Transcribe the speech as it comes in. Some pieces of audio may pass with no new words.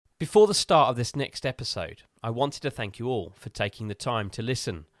Before the start of this next episode, I wanted to thank you all for taking the time to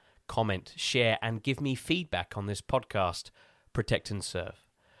listen, comment, share, and give me feedback on this podcast, Protect and Serve.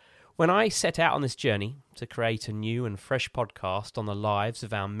 When I set out on this journey to create a new and fresh podcast on the lives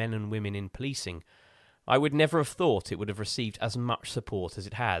of our men and women in policing, I would never have thought it would have received as much support as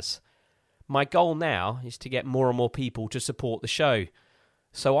it has. My goal now is to get more and more people to support the show,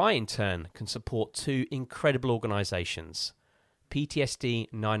 so I in turn can support two incredible organisations,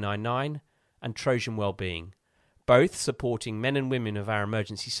 PTSD 999 and Trojan Wellbeing, both supporting men and women of our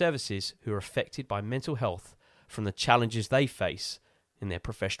emergency services who are affected by mental health from the challenges they face in their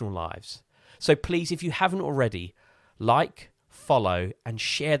professional lives. So please, if you haven't already, like, follow and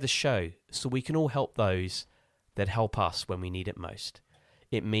share the show so we can all help those that help us when we need it most.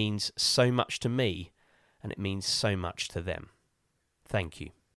 It means so much to me and it means so much to them. Thank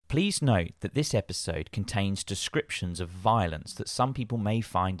you. Please note that this episode contains descriptions of violence that some people may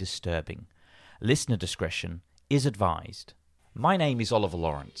find disturbing. Listener discretion is advised. My name is Oliver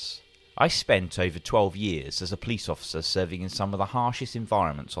Lawrence. I spent over 12 years as a police officer serving in some of the harshest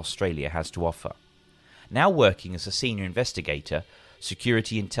environments Australia has to offer. Now working as a senior investigator,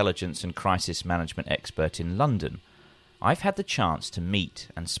 security intelligence and crisis management expert in London, I've had the chance to meet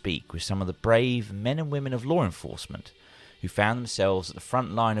and speak with some of the brave men and women of law enforcement who found themselves at the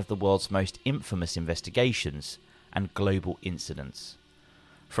front line of the world's most infamous investigations and global incidents.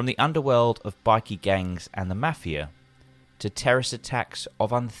 From the underworld of bikie gangs and the mafia, to terrorist attacks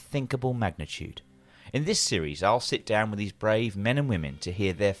of unthinkable magnitude. In this series, I'll sit down with these brave men and women to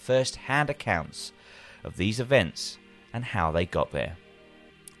hear their first-hand accounts of these events and how they got there.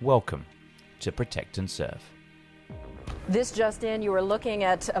 Welcome to Protect and Serve. This just in, you were looking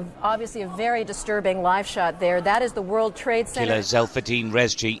at obviously a very disturbing live shot there. That is the World Trade Center. Killer Zelfadine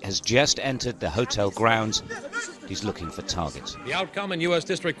Rezji has just entered the hotel grounds. He's looking for targets. The outcome in U.S.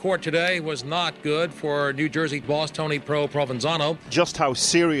 District Court today was not good for New Jersey boss Tony Provenzano. Just how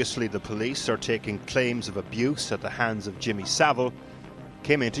seriously the police are taking claims of abuse at the hands of Jimmy Savile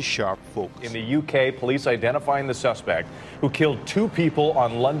came into sharp focus. In the UK, police identifying the suspect who killed two people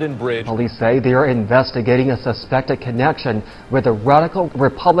on London Bridge. Police say they are investigating a suspected connection with a radical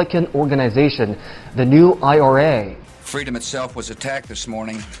Republican organization, the New IRA. Freedom itself was attacked this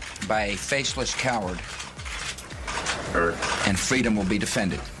morning by a faceless coward, and freedom will be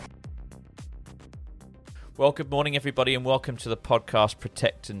defended. Well, good morning, everybody, and welcome to the podcast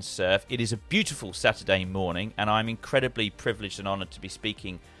Protect and Serve. It is a beautiful Saturday morning, and I'm incredibly privileged and honoured to be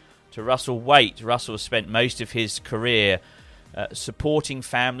speaking to Russell Wate. Russell has spent most of his career supporting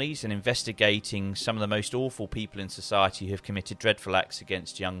families and investigating some of the most awful people in society who have committed dreadful acts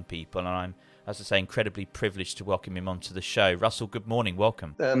against young people, and I'm, as I say, incredibly privileged to welcome him onto the show. Russell, good morning.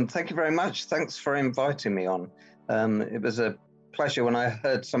 Welcome. Thank you very much. Thanks for inviting me on. It was a pleasure when I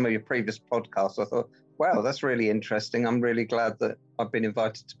heard some of your previous podcasts. I thought, wow, that's really interesting. I'm really glad that I've been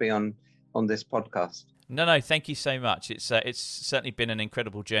invited to be on this podcast. No, thank you so much. It's certainly been an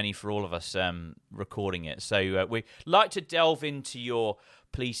incredible journey for all of us recording it. So we'd like to delve into your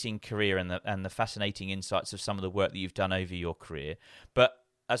policing career and the fascinating insights of some of the work that you've done over your career. But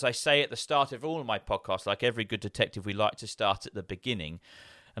as I say at the start of all of my podcasts, like every good detective, we like to start at the beginning.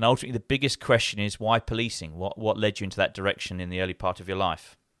 And ultimately, the biggest question is, why policing? What led you into that direction in the early part of your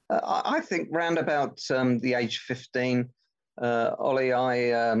life? I think round about the age 15, Ollie,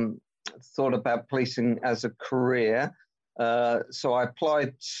 I thought about policing as a career. So I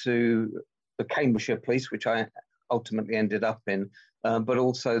applied to the Cambridgeshire Police, which I ultimately ended up in, but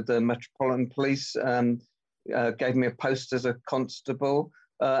also the Metropolitan Police gave me a post as a constable,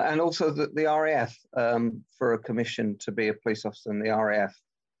 and also the RAF for a commission to be a police officer in the RAF.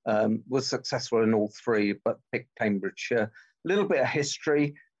 Was successful in all three, but picked Cambridgeshire. A little bit of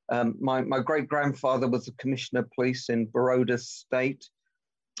history. My great-grandfather was the Commissioner of Police in Baroda State,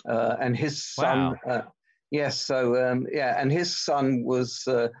 and his son, Wow. and his son was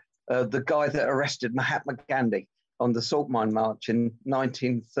the guy that arrested Mahatma Gandhi on the Salt Mine March in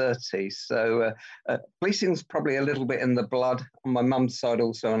 1930. So policing's probably a little bit in the blood. On my mum's side,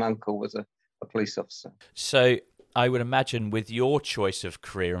 also, an uncle was a police officer. So I would imagine with your choice of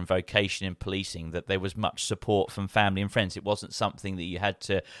career and vocation in policing that there was much support from family and friends. It wasn't something that you had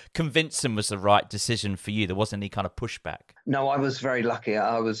to convince them was the right decision for you. There wasn't any kind of pushback. No, I was very lucky.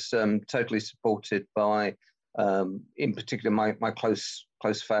 I was totally supported by, in particular, my close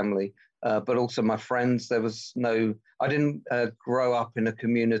family, but also my friends. There was I didn't grow up in a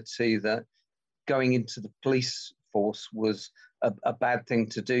community that going into the police force was a bad thing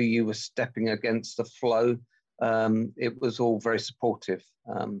to do. You were stepping against the flow. It was all very supportive.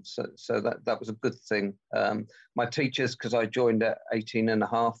 So that was a good thing. My teachers, because I joined at 18 and a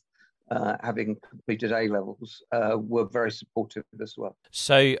half, having completed A-levels, were very supportive as well.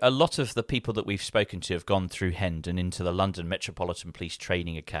 So a lot of the people that we've spoken to have gone through HEND and into the London Metropolitan Police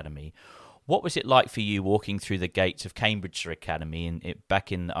Training Academy. What was it like for you walking through the gates of Cambridgeshire Academy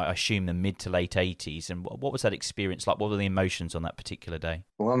back in, I assume, the mid to late 80s? And what was that experience like? What were the emotions on that particular day?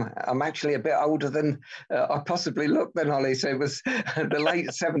 Well, I'm actually a bit older than I possibly look then, Ollie. So it was the late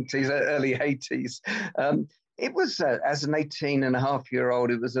 70s, early 80s. It was, as an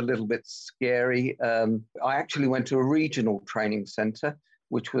 18-and-a-half-year-old, it was a little bit scary. I actually went to a regional training centre,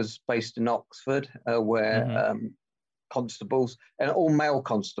 which was based in Oxford, where constables, and all male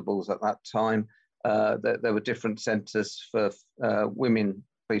constables at that time, there were different centres for women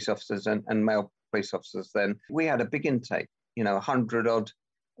police officers and male police officers then. We had a big intake, 100-odd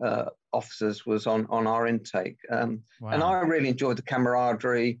officers was on our intake. Wow. And I really enjoyed the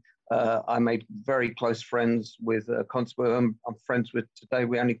camaraderie. I made very close friends with a constable I'm friends with today.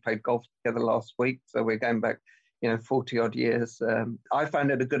 We only played golf together last week, so we're going back 40-odd years. I found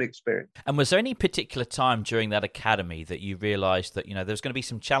it a good experience. And was there any particular time during that academy that you realised that, there was going to be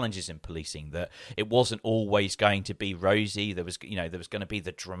some challenges in policing, that it wasn't always going to be rosy? There was going to be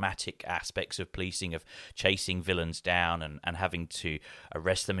the dramatic aspects of policing, of chasing villains down and having to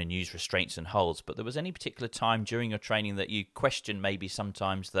arrest them and use restraints and holds. But there was any particular time during your training that you questioned maybe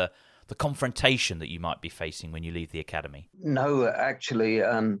sometimes the confrontation that you might be facing when you leave the academy? No, actually,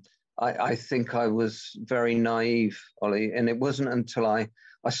 I think I was very naive, Ollie, and it wasn't until I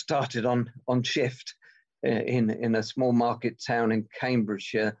started on shift in a small market town in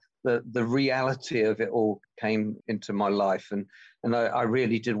Cambridgeshire that the reality of it all came into my life. And I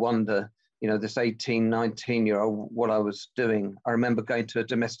really did wonder, this 18, 19-year-old, what I was doing. I remember going to a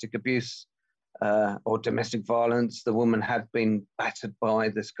domestic abuse or domestic violence. The woman had been battered by,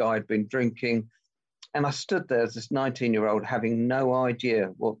 this guy had been drinking. And I stood there as this 19-year-old having no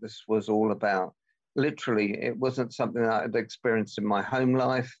idea what this was all about. Literally, it wasn't something that I had experienced in my home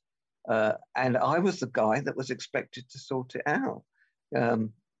life. And I was the guy that was expected to sort it out. The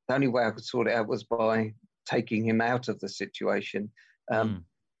only way I could sort it out was by taking him out of the situation.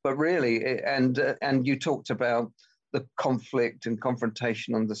 But really, and you talked about the conflict and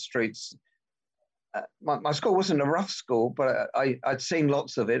confrontation on the streets. My school wasn't a rough school, but I'd seen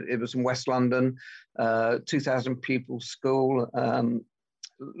lots of it. It was in West London, 2,000 pupil school,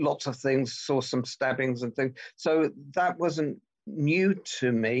 lots of things, saw some stabbings and things. So that wasn't new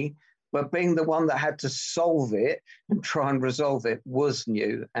to me, but being the one that had to solve it and try and resolve it was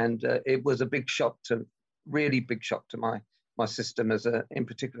new. And it was a really big shock to my system in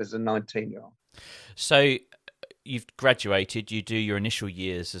particular as a 19-year-old. So you've graduated, you do your initial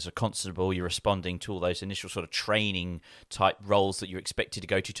years as a constable, you're responding to all those initial sort of training type roles that you're expected to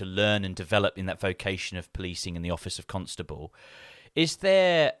go to learn and develop in that vocation of policing in the office of constable. Is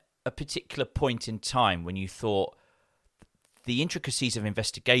there a particular point in time when you thought the intricacies of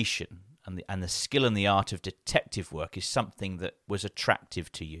investigation and the skill and the art of detective work is something that was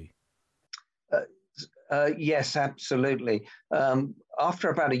attractive to you? Yes, absolutely. After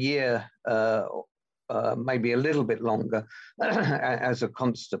about a year, maybe a little bit longer as a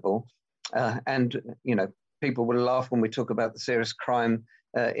constable. And, people will laugh when we talk about the serious crime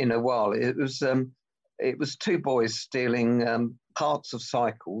in a while. It was two boys stealing parts of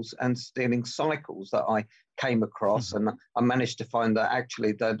cycles and stealing cycles that I came across. And I managed to find that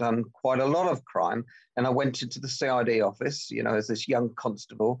actually they'd done quite a lot of crime. And I went into the CID office, as this young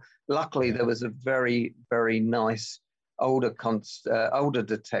constable. Luckily, there was a very, very nice older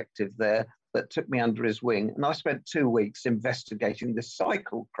detective there that took me under his wing. And I spent 2 weeks investigating this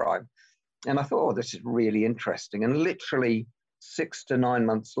cycle crime. And I thought, this is really interesting. And literally 6 to 9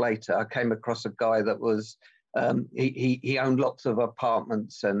 months later, I came across a guy that was, he owned lots of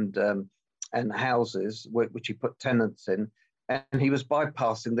apartments and houses, which he put tenants in. And he was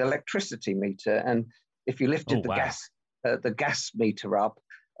bypassing the electricity meter. And if you lifted the gas meter up,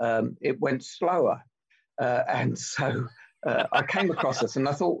 it went slower. And so I came across this and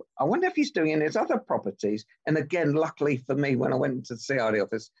I thought, I wonder if he's doing it in his other properties. And again, luckily for me, when I went into the CID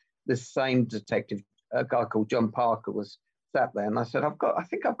office, this same detective, a guy called John Parker, was sat there. And I said, I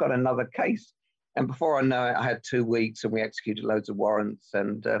think I've got another case. And before I know it, I had 2 weeks and we executed loads of warrants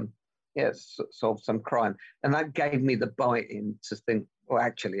and solved some crime. And that gave me the bite in to think, well,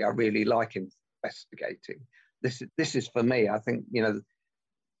 actually, I really like investigating. This is for me. I think,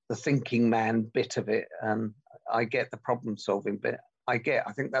 the thinking man bit of it. I get the problem solving bit. I get.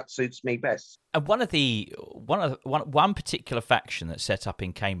 I think that suits me best. And one particular faction that's set up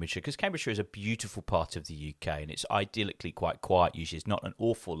in Cambridgeshire, because Cambridgeshire is a beautiful part of the UK and it's idyllically quite quiet usually. It's not an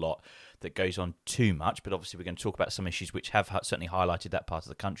awful lot that goes on too much, but obviously we're going to talk about some issues which have certainly highlighted that part of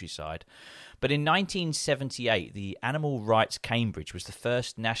the countryside. But in 1978, the Animal Rights Cambridge was the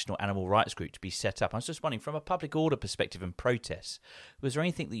first national animal rights group to be set up. I was just wondering, from a public order perspective and protests, was there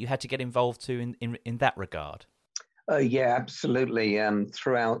anything that you had to get involved to in that regard? Yeah, absolutely.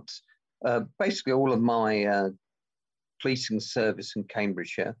 Throughout basically all of my policing service in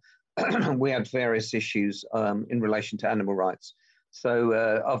Cambridgeshire, we had various issues in relation to animal rights.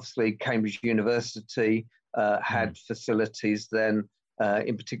 So obviously Cambridge University had facilities then,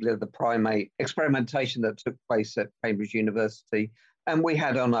 in particular the primate experimentation that took place at Cambridge University. And we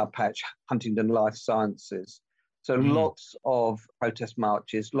had on our patch Huntingdon Life Sciences. So lots of protest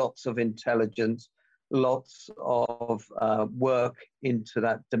marches, lots of intelligence, lots of work into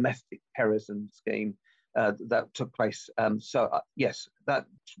that domestic terrorism scheme that took place. Yes, that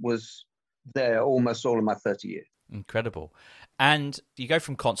was there almost all of my 30 years. Incredible. And you go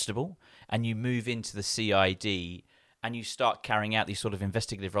from constable and you move into the CID and you start carrying out these sort of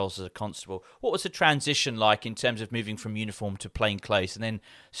investigative roles as a constable. What was the transition like in terms of moving from uniform to plain clothes and then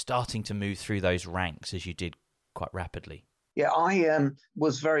starting to move through those ranks as you did quite rapidly? Yeah, I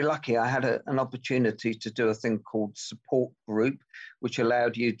was very lucky. I had an opportunity to do a thing called support group, which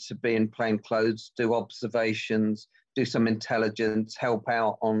allowed you to be in plain clothes, do observations, do some intelligence, help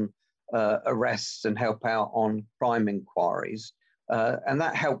out on arrests and help out on crime inquiries. And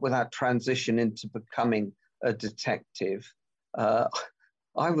that helped with that transition into becoming a detective.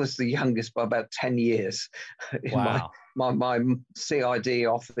 I was the youngest by about 10 years in my CID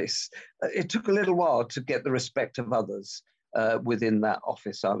office. It took a little while to get the respect of others within that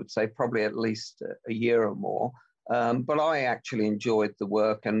office, I would say, probably at least a year or more. But I actually enjoyed the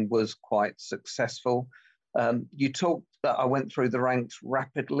work and was quite successful. You talked that I went through the ranks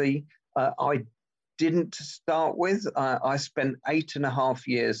rapidly. I didn't to start with. I spent 8.5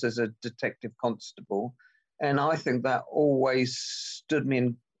 years as a detective constable, and I think that always stood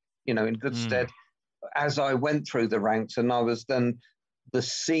me in good stead as I went through the ranks. And I was then the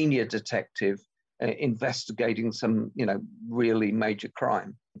senior detective investigating some, really major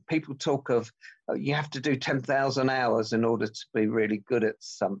crime. People talk of you have to do 10,000 hours in order to be really good at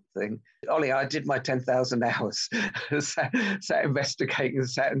something. Ollie, I did my 10,000 hours, sat investigating,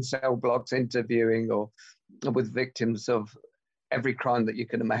 sat in cell blocks, interviewing or with victims of every crime that you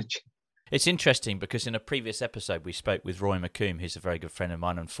can imagine. It's interesting because in a previous episode we spoke with Roy McComb, who's a very good friend of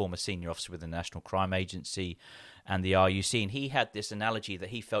mine and former senior officer with the National Crime Agency and the RUC, and he had this analogy that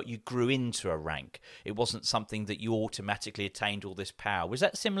he felt you grew into a rank. It wasn't something that you automatically attained all this power. Was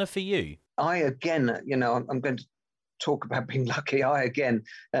that similar for you? I'm going to talk about being lucky. And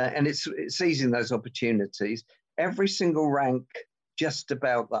it's seizing those opportunities. Every single rank just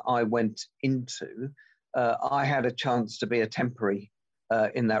about that I went into, I had a chance to be a temporary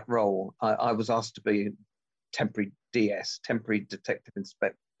in that role. I was asked to be temporary DS, temporary detective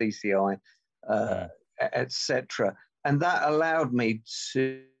inspector, DCI, etc. And that allowed me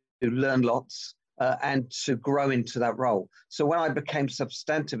to learn lots and to grow into that role. So when I became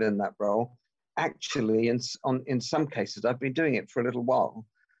substantive in that role, actually, in some cases, I've been doing it for a little while.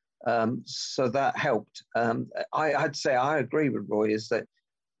 So that helped. I'd say I agree with Roy, is that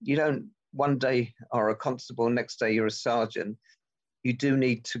you don't one day are a constable, next day you're a sergeant. You do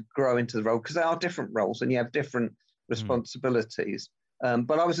need to grow into the role because there are different roles and you have different responsibilities.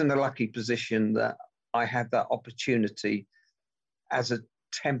 But I was in a lucky position that I had that opportunity as a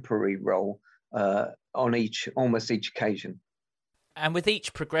temporary role on almost each occasion. And with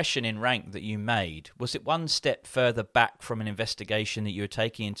each progression in rank that you made, was it one step further back from an investigation that you were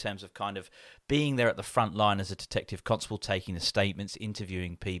taking in terms of kind of being there at the front line as a detective constable, taking the statements,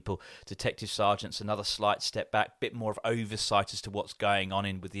 interviewing people, detective sergeants, another slight step back, bit more of oversight as to what's going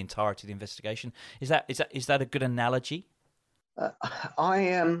on with the entirety of the investigation? Is that a good analogy?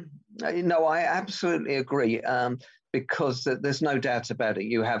 I absolutely agree, because there's no doubt about it.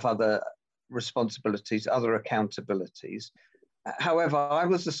 You have other responsibilities, other accountabilities. However, I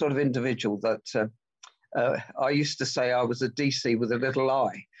was the sort of individual that I used to say I was a DC with a little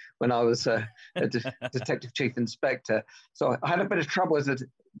I when I was a detective chief inspector. So I had a bit of trouble as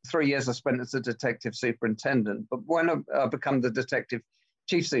 3 years I spent as a detective superintendent. But when I become the detective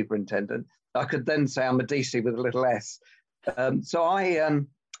chief superintendent, I could then say I'm a DC with a little S. So I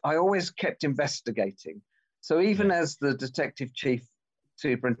always kept investigating. So even as the detective chief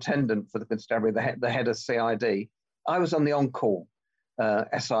superintendent for the constabulary, the head of CID, I was on the on-call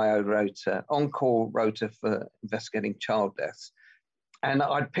SIO rota, on-call rota for investigating child deaths. And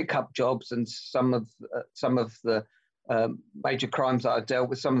I'd pick up jobs, and some of the major crimes that I dealt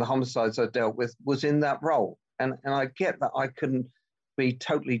with, some of the homicides I dealt with, was in that role. And I get that I couldn't be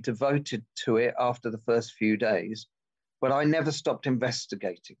totally devoted to it after the first few days, but I never stopped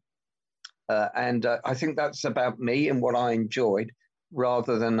investigating. And I think that's about me and what I enjoyed,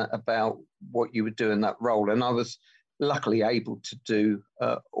 rather than about what you would do in that role. And I was luckily able to do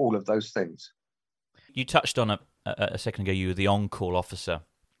all of those things. You touched on a second ago, you were the on-call officer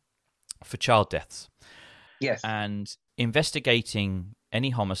for child deaths. Yes. And investigating any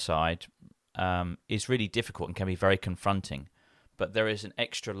homicide is really difficult and can be very confronting. But there is an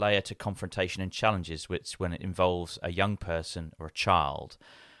extra layer to confrontation and challenges, which when it involves a young person or a child,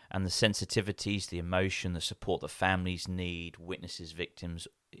 and the sensitivities, the emotion, the support that families need, witnesses, victims,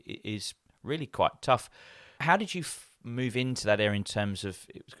 is really quite tough. How did you move into that area in terms of,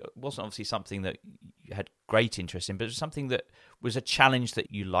 it wasn't obviously something that you had great interest in, but it was something that was a challenge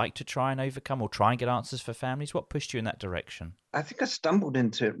that you like to try and overcome or try and get answers for families? What pushed you in that direction? I think I stumbled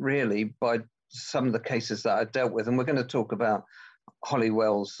into it really by some of the cases that I dealt with, and we're going to talk about Holly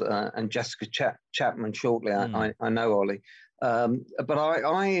Wells and Jessica Chapman shortly. I know Holly. But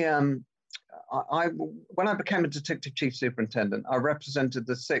I when I became a detective chief superintendent, I represented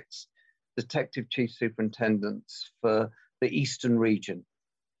the 6 detective chief superintendents for the Eastern region.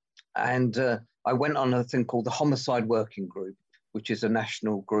 And I went on a thing called the Homicide Working Group, which is a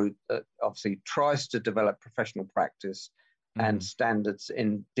national group that obviously tries to develop professional practice and standards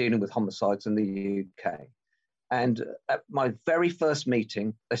in dealing with homicides in the UK. And at my very first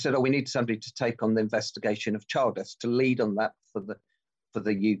meeting, they said, we need somebody to take on the investigation of child deaths, to lead on that for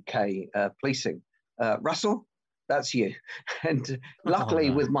the UK policing. Russell, that's you. And luckily,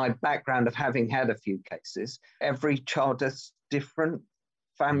 with my background of having had a few cases, every child death's different,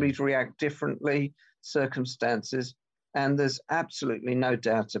 families react differently, circumstances, and there's absolutely no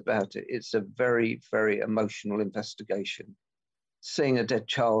doubt about it. It's a very, very emotional investigation. Seeing a dead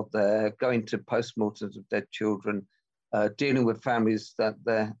child there, going to postmortems of dead children, dealing with families that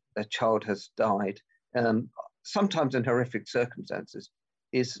their child has died, sometimes in horrific circumstances,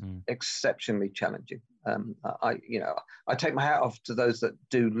 is exceptionally challenging. I take my hat off to those that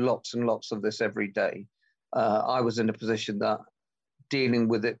do lots and lots of this every day. I was in a position that dealing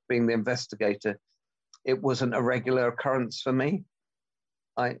with it, being the investigator, it wasn't a regular occurrence for me.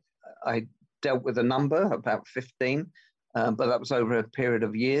 I dealt with a number, about 15, but that was over a period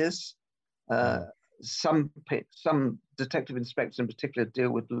of years. Some detective inspectors in particular deal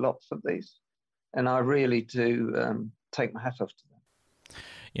with lots of these, and I really do take my hat off to them.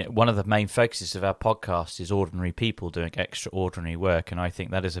 Yeah, one of the main focuses of our podcast is ordinary people doing extraordinary work, and I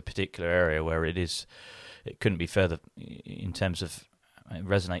think that is a particular area where it couldn't be further in terms of, it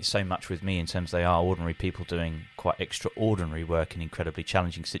resonates so much with me in terms they are ordinary people doing quite extraordinary work in incredibly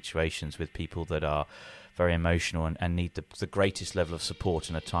challenging situations with people that are very emotional and need the greatest level of support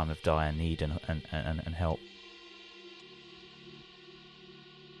in a time of dire need and help.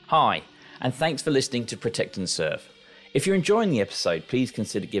 Hi, and thanks for listening to Protect and Serve. If you're enjoying the episode, please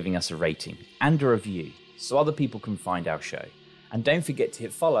consider giving us a rating and a review so other people can find our show. And don't forget to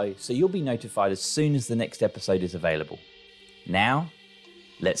hit follow so you'll be notified as soon as the next episode is available. Now,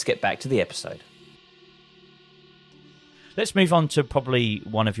 let's get back to the episode. Let's move on to probably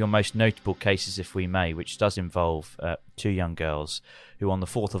one of your most notable cases, if we may, which does involve 2 young girls who on the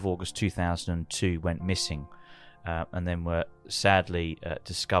 4th of August 2002 went missing and then were sadly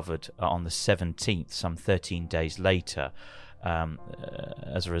discovered on the 17th, some 13 days later,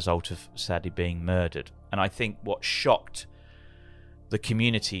 as a result of sadly being murdered. And I think what shocked the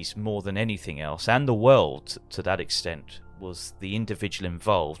communities more than anything else, and the world to that extent, was the individual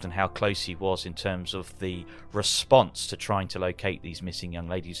involved and how close he was in terms of the response to trying to locate these missing young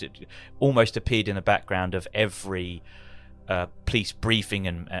ladies. It almost appeared in the background of every police briefing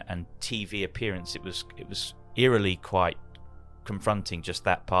and TV appearance. It was eerily quite confronting, just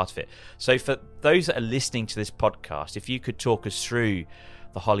that part of it. So for those that are listening to this podcast, if you could talk us through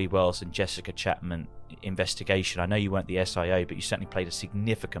the Holly Wells and Jessica Chapman investigation. I know you weren't the SIO, but you certainly played a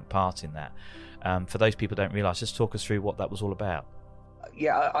significant part in that. For those people who don't realise, just talk us through what that was all about.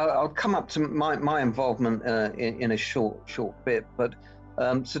 Yeah, I'll come up to my involvement in a short bit. But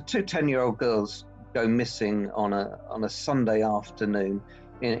so 2 10-year-old girls go missing on a Sunday afternoon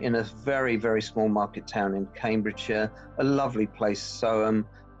in a very, very small market town in Cambridgeshire, a lovely place, Soham,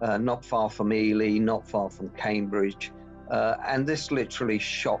 not far from Ely, not far from Cambridge. And this literally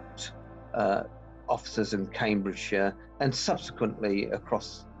shocked officers in Cambridgeshire and subsequently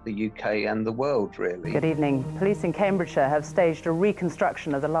across the UK and the world, really. Good evening. Police in Cambridgeshire have staged a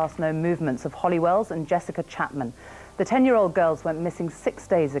reconstruction of the last known movements of Holly Wells and Jessica Chapman. The 10-year-old girls went missing 6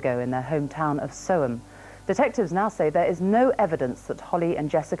 days ago in their hometown of Soham. Detectives now say there is no evidence that Holly and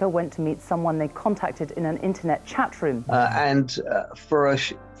Jessica went to meet someone they contacted in an internet chat room.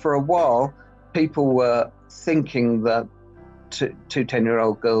 For a while, people were thinking that two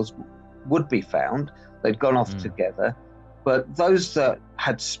 10-year-old girls would be found. They'd gone off together. But those that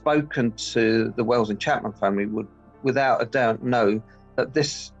had spoken to the Wells and Chapman family would, without a doubt, know that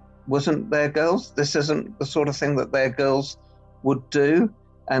this wasn't their girls. This isn't the sort of thing that their girls would do,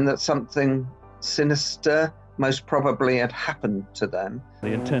 and that something sinister most probably had happened to them.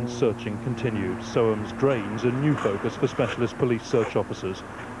 The intense searching continued. Soham's drains a new focus for specialist police search officers.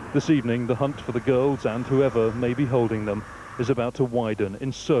 This evening, the hunt for the girls and whoever may be holding them is about to widen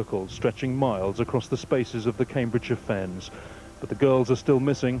in circles stretching miles across the spaces of the Cambridgeshire Fens. But the girls are still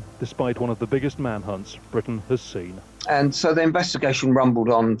missing, despite one of the biggest manhunts Britain has seen. And so the investigation rumbled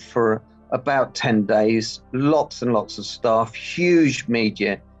on for about 10 days, lots and lots of staff, huge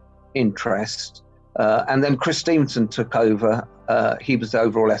media interest. And then Chris Stevenson took over. He was the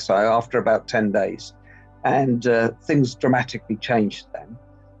overall SIO after about 10 days. And things dramatically changed then.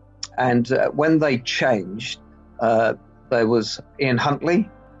 And when they changed, there was Ian Huntley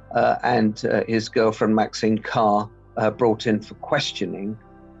and his girlfriend Maxine Carr brought in for questioning.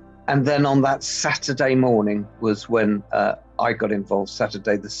 And then on that Saturday morning was when I got involved,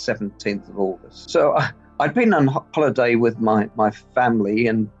 Saturday the 17th of August. So I'd been on holiday with my family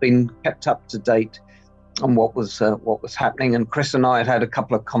and been kept up to date on what was happening. And Chris and I had a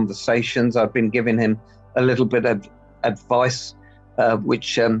couple of conversations. I'd been giving him a little bit of advice,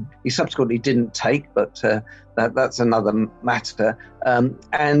 which he subsequently didn't take, but that's another matter.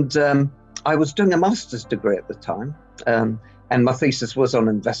 I was doing a master's degree at the time, and my thesis was on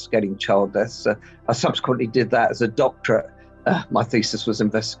investigating child deaths. I subsequently did that as a doctorate. My thesis was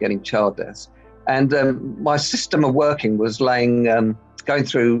investigating child deaths. And my system of working was going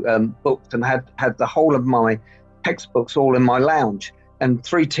through books, and had the whole of my textbooks all in my lounge. And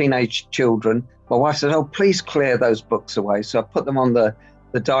 3 teenage children, my wife said, "Oh, please clear those books away." So I put them on the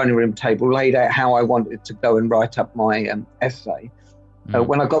dining room table, laid out how I wanted to go and write up my essay.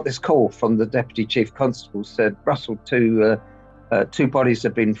 When I got this call from the Deputy Chief Constable, said, "Russell, two bodies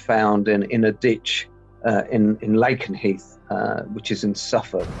have been found in a ditch in Lakenheath, which is in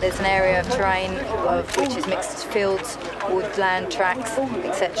Suffolk." There's an area of terrain which is mixed fields, woodland, tracks,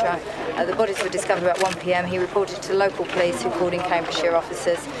 etc. The bodies were discovered about 1 p.m. He reported to local police, who called in Cambridgeshire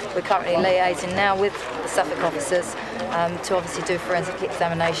officers. We're currently liaising now with the Suffolk officers to obviously do forensic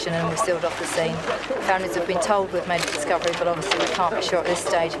examination, and we've sealed off the scene. Families have been told we've made a discovery, but obviously we can't be sure at this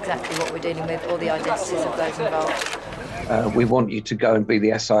stage exactly what we're dealing with or the identities of those involved. We want you to go and be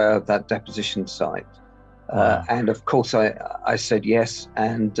the SIO of that deposition site. And of course I said yes,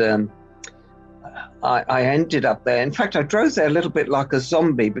 and I ended up there. In fact, I drove there a little bit like a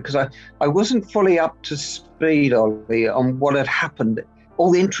zombie, because I wasn't fully up to speed, Ollie, on what had happened,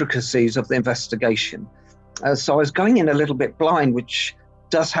 all the intricacies of the investigation. So I was going in a little bit blind, which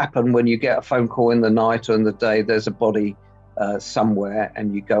does happen when you get a phone call in the night or in the day, there's a body somewhere,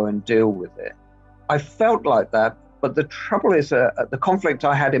 and you go and deal with it. I felt like that. But the trouble is, the conflict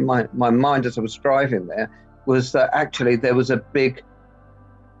I had in my mind as I was driving there was that actually there was a big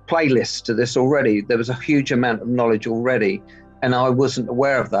playlist to this already. There was a huge amount of knowledge already, and I wasn't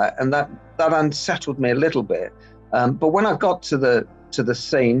aware of that. And that unsettled me a little bit. But when I got to the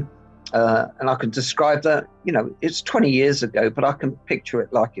scene, and I can describe that, it's 20 years ago, but I can picture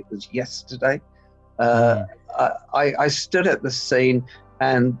it like it was yesterday. I stood at the scene,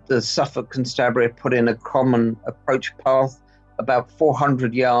 and the Suffolk Constabulary put in a common approach path about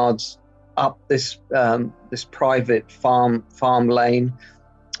 400 yards up this private farm lane.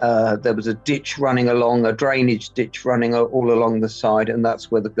 There was a ditch running along, a drainage ditch running all along the side, and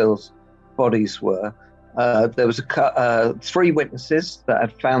that's where the girls' bodies were. There was 3 witnesses that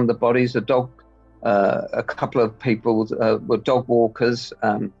had found the bodies, a dog, a couple of people were dog walkers,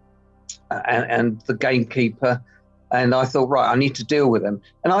 and the gamekeeper. And I thought, right, I need to deal with them.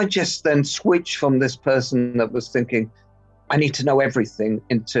 And I just then switched from this person that was thinking, I need to know everything,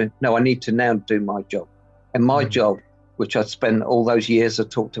 into, no, I need to now do my job. And my job, which I'd spent all those years I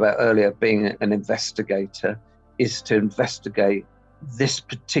talked about earlier being an investigator, is to investigate this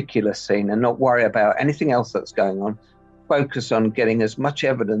particular scene and not worry about anything else that's going on. Focus on getting as much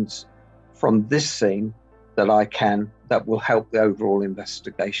evidence from this scene that I can that will help the overall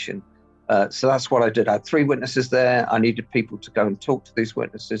investigation. So that's what I did. I had 3 witnesses there. I needed people to go and talk to these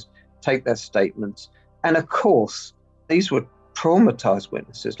witnesses, take their statements. And of course, these were traumatized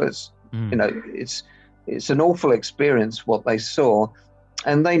witnesses. It's an awful experience what they saw.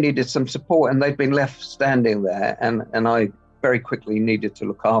 and they needed some support, and they'd been left standing there, and I very quickly needed to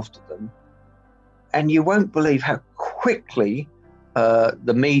look after them. And you won't believe how quickly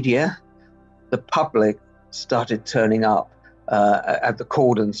the media, the public started turning up at the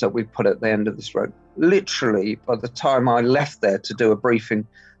cordons that we put at the end of this road. Literally, by the time I left there to do a briefing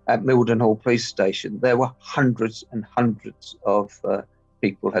at Mildenhall Police Station, there were hundreds and hundreds of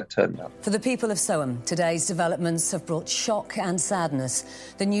people had turned up. For the people of Soham, today's developments have brought shock and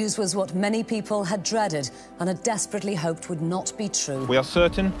sadness. The news was what many people had dreaded and had desperately hoped would not be true. We are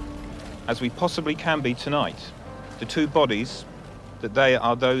certain, as we possibly can be tonight, the two bodies, that they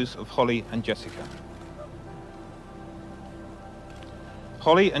are those of Holly and Jessica.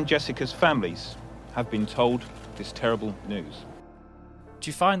 Holly and Jessica's families have been told this terrible news. Do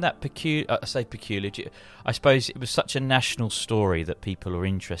you find that peculiar? I say peculiar. I suppose it was such a national story that people are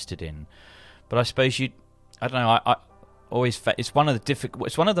interested in, but I suppose I don't know. I always it's one of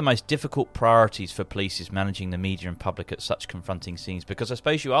the most difficult priorities for police is managing the media and public at such confronting scenes, because I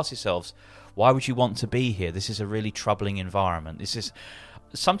suppose you ask yourselves, why would you want to be here? This is a really troubling environment. This is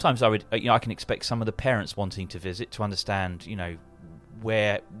sometimes I can expect some of the parents wanting to visit to understand,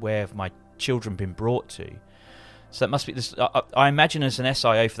 where have my children been brought to. So that must be this. I imagine as an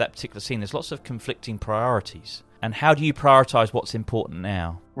SIO for that particular scene, there's lots of conflicting priorities. And how do you prioritise what's important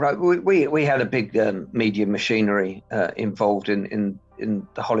now? Right, we had a big media machinery involved in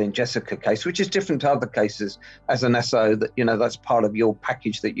the Holly and Jessica case, which is different to other cases. As an SIO, that that's part of your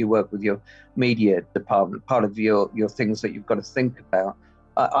package that you work with your media department, part of your things that you've got to think about.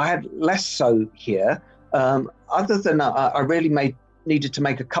 I had less so here. Other than I really needed to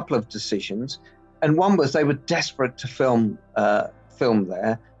make a couple of decisions. And one was they were desperate to film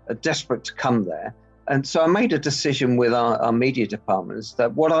there, desperate to come there. And so I made a decision with our media departments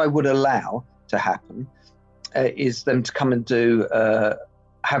that what I would allow to happen is them to come and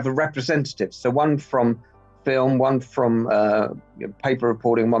have a representative. So one from film, one from paper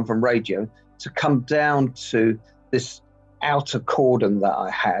reporting, one from radio, to come down to this outer cordon that I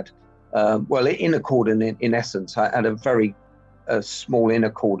had. Inner cordon in essence. I had a very small inner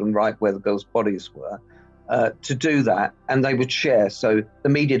cordon right where the girls' bodies were, to do that, and they would share. So the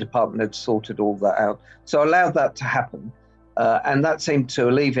media department had sorted all that out. So I allowed that to happen, and that seemed to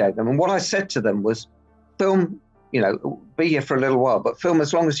alleviate them. And what I said to them was, film, be here for a little while, but film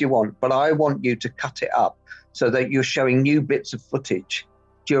as long as you want, but I want you to cut it up so that you're showing new bits of footage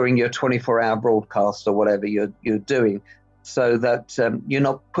during your 24-hour broadcast or whatever you're doing, so that you're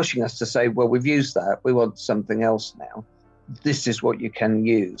not pushing us to say, well, we've used that, we want something else now. This is what you can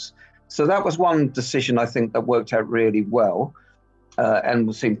use. So that was one decision I think that worked out really well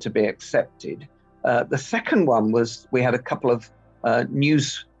and seemed to be accepted. The second one was we had a couple of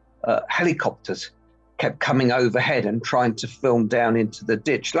news helicopters kept coming overhead and trying to film down into the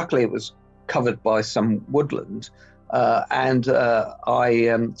ditch. Luckily, it was covered by some woodland. And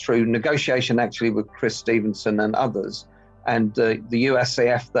I, through negotiation actually with Chris Stevenson and others, and the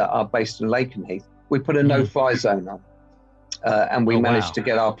USAF that are based in Lakenheath, we put a no-fly zone on. And we managed to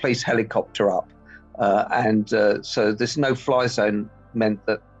get our police helicopter up. So this no-fly zone meant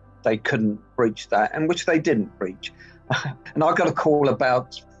that they couldn't breach that, and which they didn't breach. And I got a call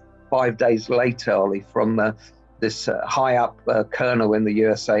about 5 days later, Ollie, from this high-up colonel in the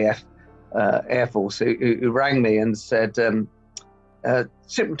USAF Air Force who rang me and said,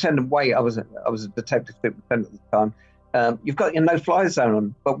 Superintendent Wate, I was a detective superintendent at the time, you've got your no-fly zone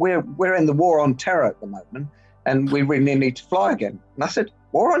on, but we're in the war on terror at the moment, and we really need to fly again. And I said,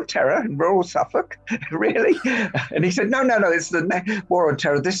 war on terror in rural Suffolk? Really? And he said, no, it's the war on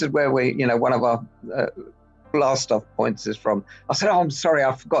terror. This is where one of our blast-off points is from. I said, I'm sorry,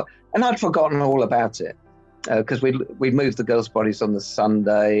 I forgot. And I'd forgotten all about it because we'd moved the girls' bodies on the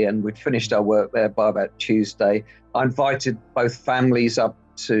Sunday and we'd finished our work there by about Tuesday. I invited both families up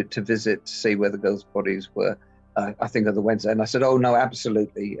to visit to see where the girls' bodies were, I think on the Wednesday. And I said, oh, no,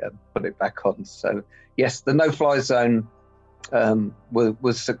 absolutely, put it back on. So, yes, the no-fly zone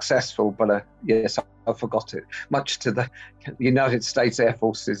was successful, but yes, I forgot it, much to the United States Air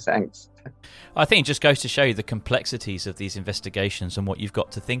Force's angst. I think it just goes to show you the complexities of these investigations and what you've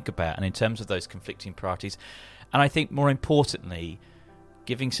got to think about, and in terms of those conflicting priorities. And I think more importantly,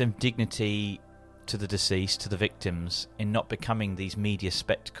 giving some dignity to the deceased, to the victims, in not becoming these media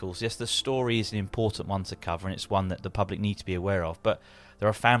spectacles. Yes, the story is an important one to cover, and it's one that the public need to be aware of, but there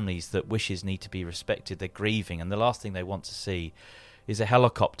are families that wishes need to be respected. They're grieving, and the last thing they want to see is a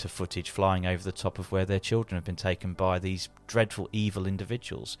helicopter footage flying over the top of where their children have been taken by these dreadful, evil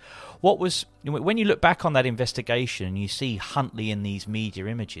individuals. What was, when you look back on that investigation and you see Huntley in these media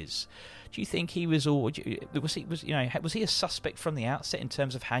images, do you think he was was he a suspect from the outset in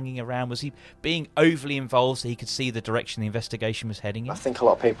terms of hanging around? Was he being overly involved so he could see the direction the investigation was heading in? I think a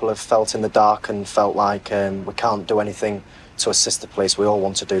lot of people have felt in the dark and felt like we can't do anything to assist the police. We all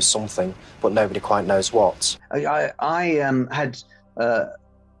want to do something, but nobody quite knows what. I had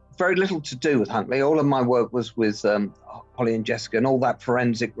very little to do with Huntley. All of my work was with Holly and Jessica and all that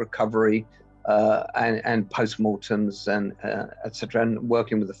forensic recovery and post-mortems and etc., and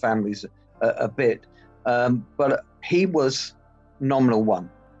working with the families a bit. But he was nominal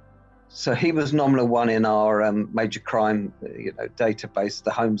one. So he was nominal one in our major crime database, the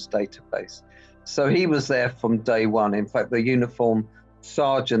Holmes database. So he was there from day one. In fact, the uniform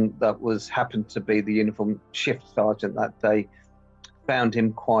sergeant that happened to be the uniform shift sergeant that day found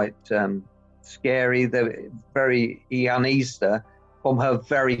him quite scary. He uneased her from her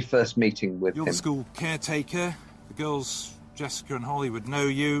very first meeting with him. You're the school caretaker. The girls, Jessica and Holly, would know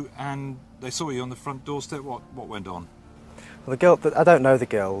you, and they saw you on the front doorstep. What went on? Well, I don't know the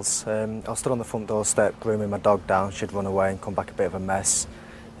girls. I was stood on the front doorstep grooming my dog down. She'd run away and come back a bit of a mess.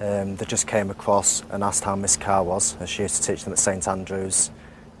 They just came across and asked how Miss Carr was, as she used to teach them at St Andrews.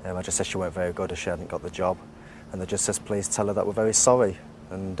 I just said she weren't very good, as she hadn't got the job. And they just said, please tell her that we're very sorry.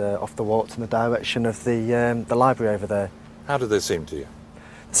 And off they walked in the direction of the library over there. How did they seem to you?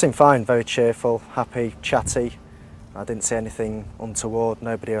 They seemed fine, very cheerful, happy, chatty. I didn't see anything untoward,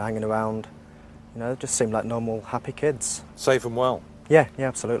 nobody hanging around. They just seemed like normal, happy kids. Safe and well? Yeah,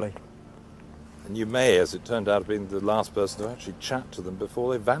 absolutely. And you may, as it turned out, have been the last person to actually chat to them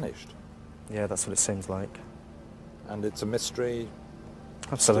before they vanished. Yeah, that's what it seems like. And it's a mystery.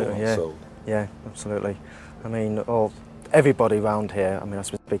 Absolutely, yeah. Yeah, absolutely. I mean, everybody around here, I've been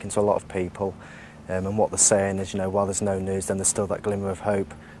speaking to a lot of people, and what they're saying is, while there's no news, then there's still that glimmer of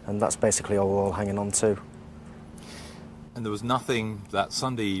hope, and that's basically all we're all hanging on to. And there was nothing that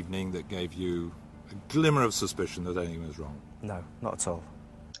Sunday evening that gave you a glimmer of suspicion that anything was wrong? No, not at all.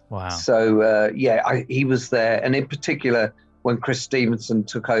 Wow. So, he was there. And in particular, when Chris Stevenson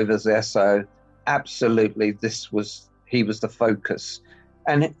took over as the SO, absolutely, he was the focus.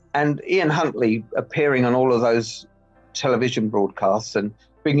 And Ian Huntley appearing on all of those television broadcasts and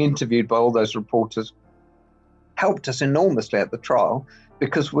being interviewed by all those reporters helped us enormously at the trial,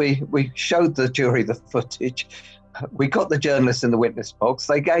 because we showed the jury the footage. We got the journalists in the witness box.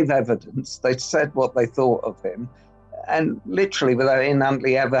 They gave evidence. They said what they thought of him. And literally, without Ian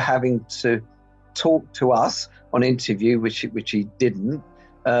Huntley ever having to talk to us on interview, which he didn't,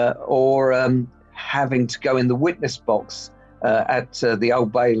 or having to go in the witness box at the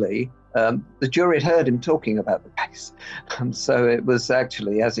Old Bailey, the jury had heard him talking about the case. And so it was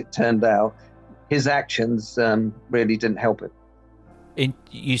actually, as it turned out, his actions really didn't help it.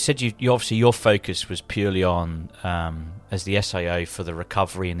 You said you obviously your focus was purely on, as the SIO, for the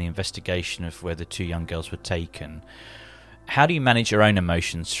recovery and the investigation of where the two young girls were taken. How do you manage your own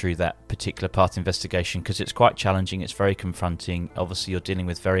emotions through that particular part of the investigation? Because it's quite challenging, it's very confronting. Obviously, you're dealing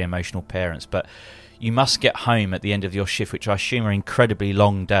with very emotional parents, but you must get home at the end of your shift, which I assume are incredibly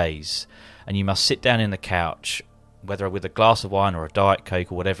long days, and you must sit down in the couch, whether with a glass of wine or a Diet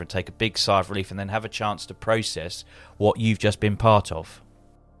Coke or whatever, and take a big sigh of relief and then have a chance to process what you've just been part of.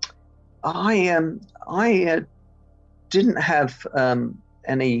 I didn't have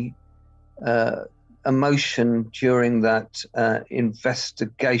any emotion during that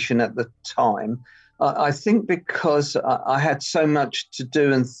investigation at the time. I think because I had so much to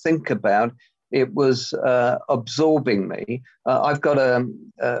do and think about, it was absorbing me. I've got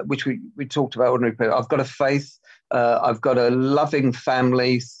which we talked about, ordinary people. I've got a faith. I've got a loving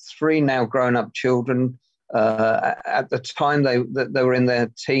family, 3 now grown-up children. At the time, they were in their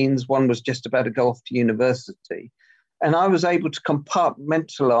teens. One was just about to go off to university. And I was able to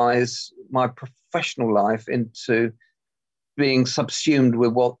compartmentalize my professional life into being subsumed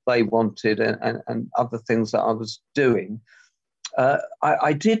with what they wanted and other things that I was doing.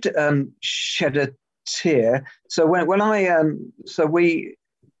 I did shed a tear. So when I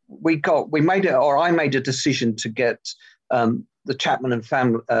I made a decision to get the Chapman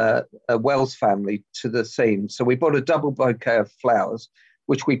and Wells family to the scene. So we bought a double bouquet of flowers,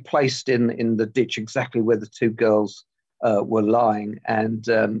 which we placed in the ditch exactly where the 2 girls were lying. And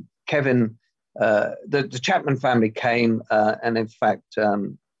Kevin, the Chapman family came, and in fact,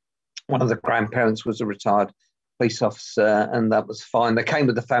 one of the grandparents was a retired police officer, and that was fine. They came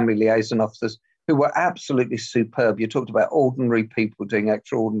with the family liaison officers, who were absolutely superb. You talked about ordinary people doing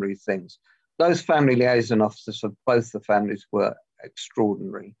extraordinary things. Those family liaison officers for both the families were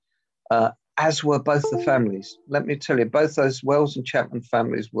extraordinary, as were both the families. Let me tell you, both those Wells and Chapman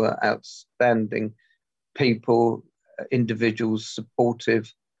families were outstanding people, individuals,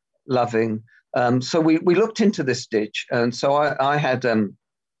 supportive, loving. So we looked into this ditch, and so I had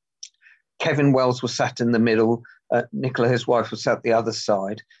Kevin Wells was sat in the middle, Nicola, his wife, was sat the other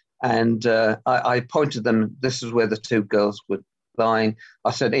side, and I pointed them. This is where the two girls were lying.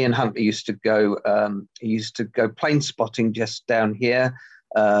 I said Ian Huntley used to go plane spotting just down here.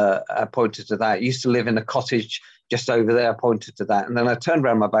 I pointed to that. He used to live in a cottage just over there. I pointed to that. And then I turned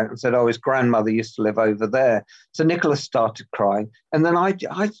around my back and said, his grandmother used to live over there. So Nicholas started crying. And then I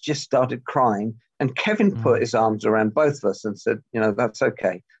just started crying. And Kevin put his arms around both of us and said, that's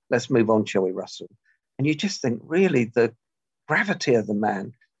okay. Let's move on, shall we, Russell? And you just think, really, the gravity of the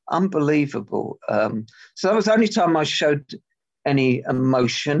man, unbelievable. So that was the only time I showed any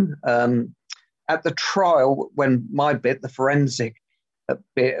emotion. At the trial, when my bit, the forensic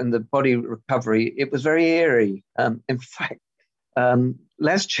bit and the body recovery, it was very eerie. In fact,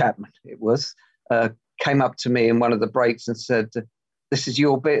 Les Chapman, came up to me in one of the breaks and said, "This is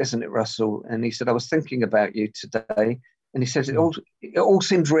your bit, isn't it, Russell?" And he said, "I was thinking about you today." And he said, it all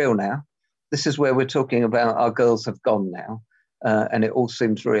seems real now. This is where we're talking about our girls have gone now, and it all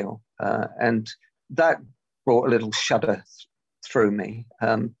seems real. And that brought a little shudder through me.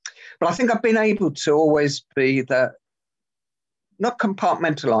 But I think I've been able to always be that, not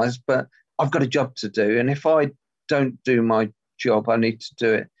compartmentalized, but I've got a job to do. And if I don't do my job, I need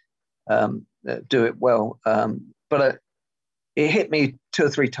to do it well. But it hit me 2 or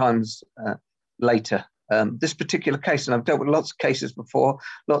 3 times later. This particular case, and I've dealt with lots of cases before,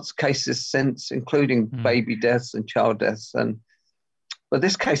 lots of cases since, including baby deaths and child deaths. But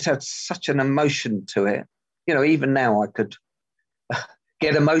this case had such an emotion to it. Even now I could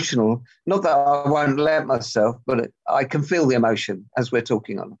get emotional. Not that I won't let myself, but I can feel the emotion as we're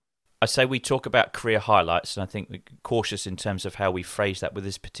talking on. I say we talk about career highlights, and I think we're cautious in terms of how we phrase that with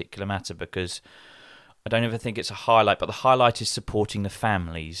this particular matter, because I don't ever think it's a highlight, but the highlight is supporting the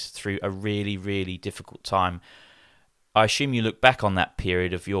families through a really, really difficult time. I assume you look back on that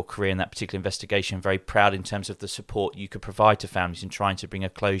period of your career and that particular investigation very proud in terms of the support you could provide to families in trying to bring a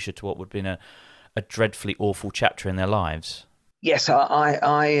closure to what would have been a dreadfully awful chapter in their lives. Yes,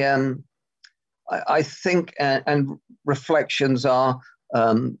 I think, and reflections are,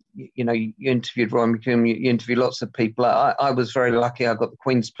 you interviewed Roy McComb, you interviewed lots of people. I was very lucky. I got the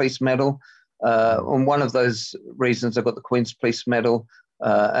Queen's Police Medal. And one of those reasons I got the Queen's Police Medal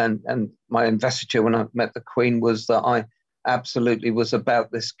and my investiture when I met the Queen was that I absolutely was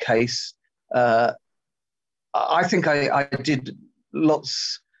about this case. I think I did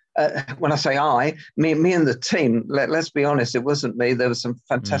lots. When I say me and the team, let's be honest, it wasn't me. There were some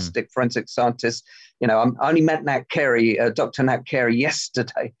fantastic forensic scientists. I only met Nat Carey, Dr. Nat Carey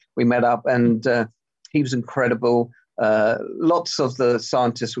yesterday. We met up and he was incredible. Lots of the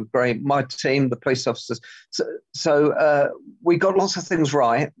scientists were great. My team, the police officers. So we got lots of things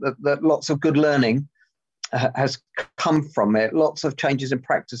right, that lots of good learning has come from it. Lots of changes in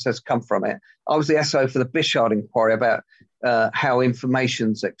practice has come from it. I was the SO for the Bishard inquiry about how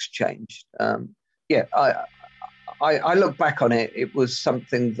information's exchanged. I look back on it. It was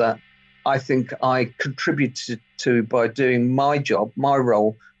something that I think I contributed to by doing my job, my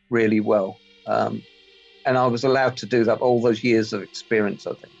role, really well. And I was allowed to do that, all those years of experience,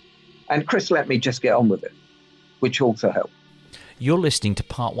 I think. And Chris let me just get on with it, which also helped. You're listening to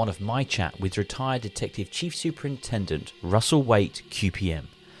part 1 of my chat with retired Detective Chief Superintendent Russell Wate QPM.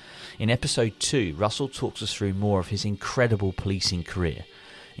 In episode 2, Russell talks us through more of his incredible policing career,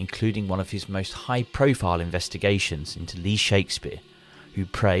 including one of his most high-profile investigations into Lee Shakespeare, who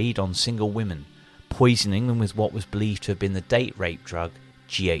preyed on single women, poisoning them with what was believed to have been the date rape drug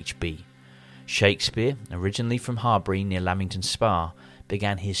GHB. Shakespeare, originally from Harbury near Lamington Spa,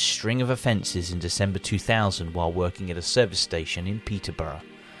 began his string of offences in December 2000 while working at a service station in Peterborough.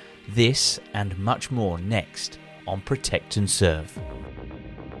 This and much more next on Protect and Serve.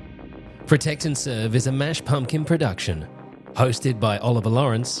 Protect and Serve is a Mash Pumpkin production, hosted by Oliver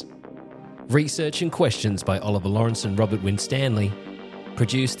Lawrence, research and questions by Oliver Lawrence and Robert Winstanley,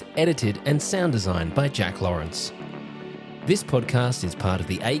 produced, edited and sound designed by Jack Lawrence. This podcast is part of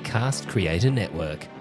the Acast Creator Network.